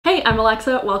Hey, I'm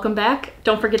Alexa, welcome back.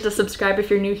 Don't forget to subscribe if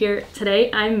you're new here.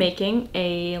 Today I'm making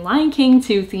a Lion King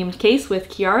 2 themed case with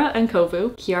Kiara and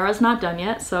Kovu. Kiara's not done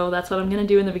yet, so that's what I'm gonna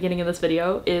do in the beginning of this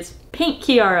video is paint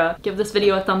Kiara. Give this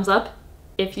video a thumbs up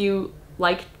if you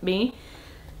liked me.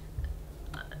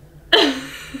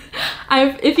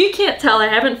 If you can't tell, I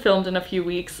haven't filmed in a few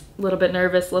weeks. A little bit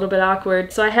nervous, a little bit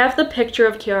awkward. So I have the picture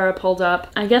of Kiara pulled up.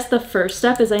 I guess the first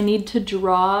step is I need to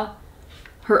draw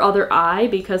her other eye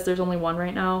because there's only one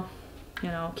right now. You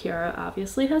know, Kiara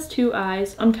obviously has two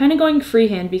eyes. I'm kind of going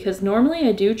freehand because normally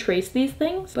I do trace these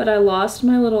things, but I lost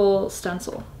my little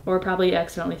stencil, or probably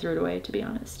accidentally threw it away, to be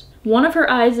honest. One of her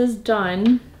eyes is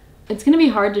done. It's gonna be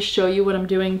hard to show you what I'm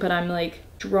doing, but I'm like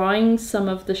drawing some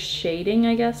of the shading,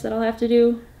 I guess, that I'll have to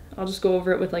do. I'll just go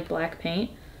over it with like black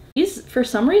paint. These, for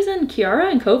some reason,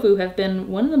 Kiara and Kovu have been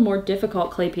one of the more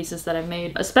difficult clay pieces that I've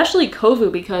made. Especially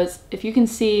Kovu, because if you can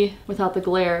see without the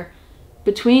glare,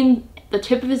 between the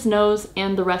tip of his nose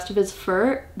and the rest of his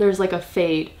fur, there's like a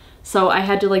fade. So I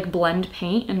had to like blend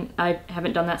paint, and I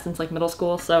haven't done that since like middle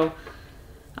school, so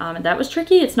that was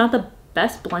tricky. It's not the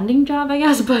best blending job, I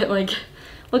guess, but like,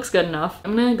 looks good enough.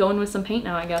 I'm gonna go in with some paint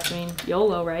now, I guess. I mean,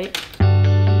 YOLO, right?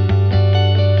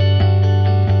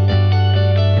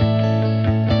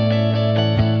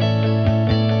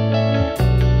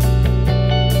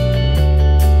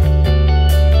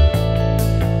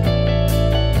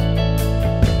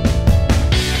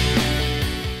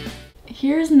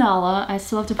 Here's Nala. I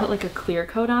still have to put like a clear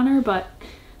coat on her, but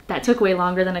that took way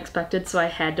longer than expected, so I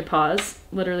had to pause.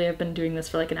 Literally, I've been doing this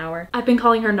for like an hour. I've been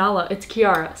calling her Nala. It's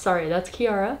Kiara. Sorry, that's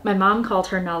Kiara. My mom called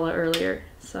her Nala earlier,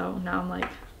 so now I'm like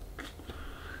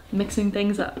mixing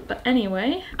things up. But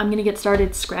anyway, I'm gonna get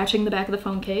started scratching the back of the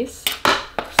phone case.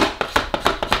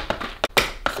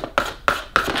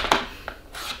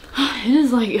 It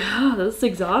is like, oh, this is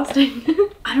exhausting.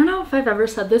 I don't know if I've ever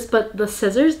said this, but the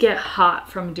scissors get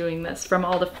hot from doing this, from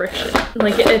all the friction.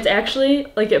 Like, it's actually,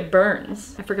 like, it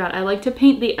burns. I forgot, I like to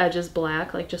paint the edges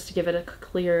black, like, just to give it a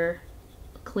clear,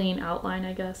 clean outline,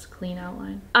 I guess. Clean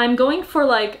outline. I'm going for,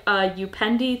 like, a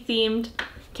Upendi themed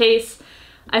case.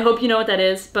 I hope you know what that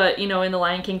is, but, you know, in The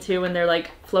Lion King 2, when they're,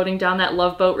 like, floating down that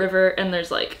Love Boat River, and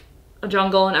there's, like, a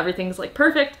jungle, and everything's, like,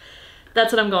 perfect.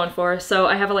 That's what I'm going for. So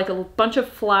I have like a bunch of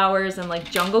flowers and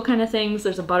like jungle kind of things.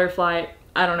 There's a butterfly,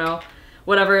 I don't know,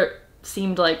 whatever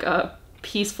seemed like a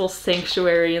peaceful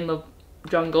sanctuary in the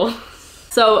jungle.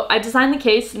 So I designed the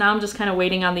case. Now I'm just kind of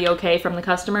waiting on the okay from the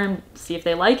customer and see if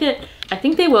they like it. I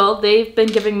think they will. They've been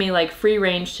giving me like free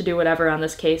range to do whatever on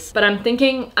this case. But I'm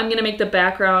thinking I'm gonna make the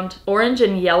background orange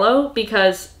and yellow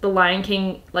because the Lion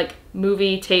King like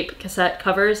movie tape cassette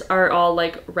covers are all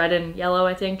like red and yellow,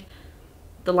 I think.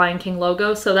 The Lion King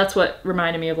logo, so that's what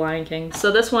reminded me of Lion King.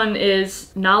 So this one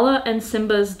is Nala and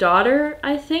Simba's daughter,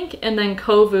 I think, and then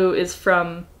Kovu is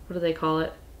from, what do they call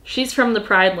it? She's from the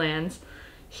Pride Lands.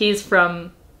 He's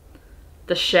from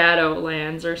the Shadow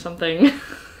Lands or something.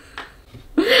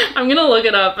 I'm gonna look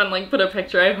it up and like put a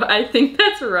picture. I think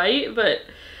that's right, but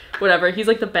whatever. He's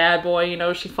like the bad boy, you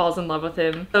know, she falls in love with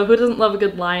him. So who doesn't love a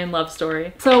good lion love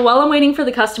story? So while I'm waiting for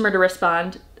the customer to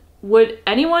respond, would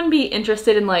anyone be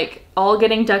interested in like all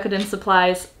getting decadent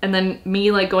supplies and then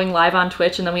me like going live on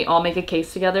Twitch and then we all make a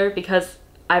case together? Because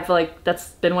I've like, that's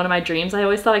been one of my dreams I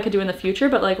always thought I could do in the future,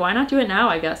 but like why not do it now,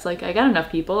 I guess? Like I got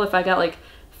enough people. If I got like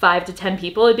 5 to 10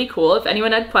 people, it'd be cool. If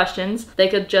anyone had questions, they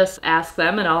could just ask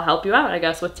them and I'll help you out, I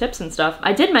guess, with tips and stuff.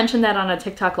 I did mention that on a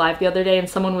TikTok live the other day and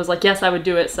someone was like, yes, I would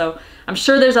do it. So I'm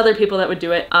sure there's other people that would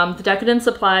do it. The decadent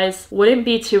supplies wouldn't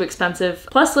be too expensive.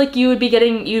 Plus like you'd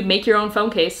make your own phone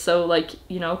case. So like,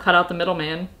 you know, cut out the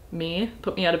middleman,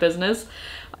 put me out of business.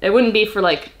 It wouldn't be for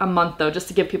like a month though, just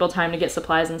to give people time to get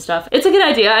supplies and stuff. It's a good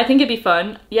idea. I think it'd be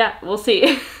fun. Yeah, we'll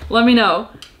see. Let me know.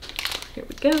 Here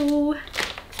we go.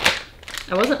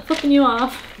 I wasn't flipping you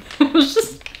off.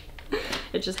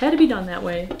 It just had to be done that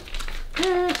way.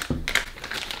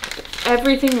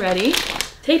 Everything ready.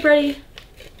 Tape ready.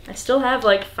 I still have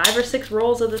like 5 or 6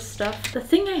 rolls of this stuff. The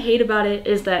thing I hate about it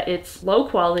is that it's low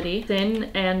quality,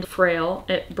 thin and frail.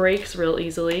 It breaks real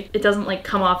easily. It doesn't like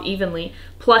come off evenly.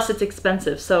 Plus it's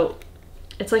expensive. So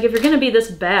it's like if you're gonna be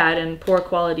this bad and poor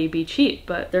quality, be cheap,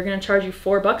 but they're gonna charge you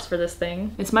 $4 for this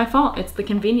thing. It's my fault. It's the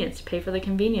convenience. Pay for the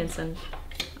convenience, and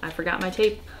I forgot my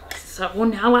tape, so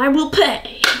now I will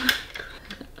pay.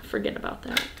 Forget about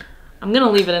that. I'm gonna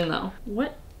leave it in though.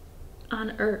 What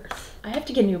on earth? I have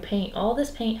to get new paint. All this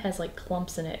paint has like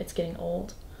clumps in it. It's getting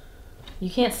old.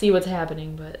 You can't see what's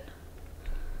happening, but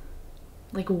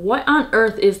like what on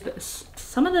earth is this?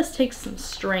 Some of this takes some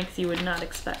strength you would not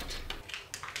expect.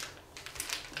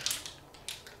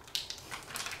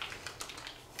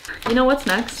 you know what's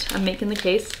next? I'm making the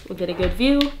case. We'll get a good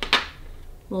view.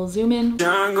 We'll zoom in.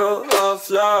 Jungle of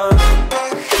love.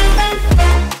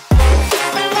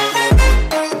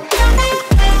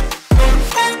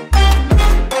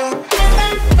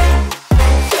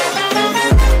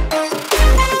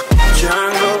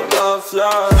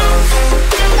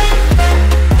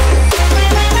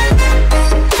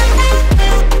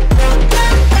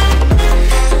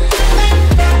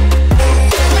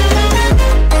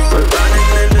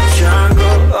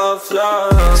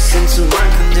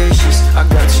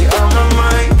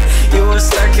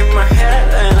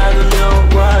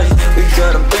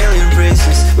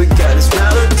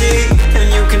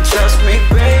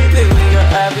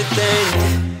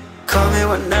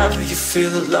 Whenever you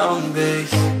feel alone, babe,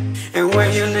 and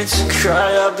when you need to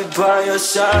cry, I'll be by your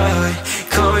side.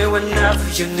 Call me whenever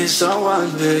you need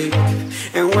someone, babe,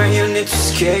 and when you need to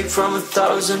escape from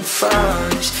 1,000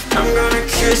 fires. I'm gonna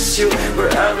kiss you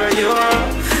wherever you are,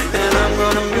 and I'm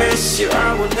gonna miss you,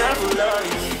 I will never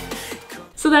lie.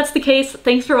 So that's the case.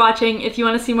 Thanks for watching. If you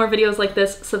want to see more videos like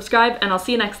this, subscribe, and I'll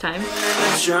see you next time. In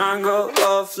the jungle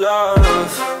of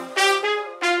love.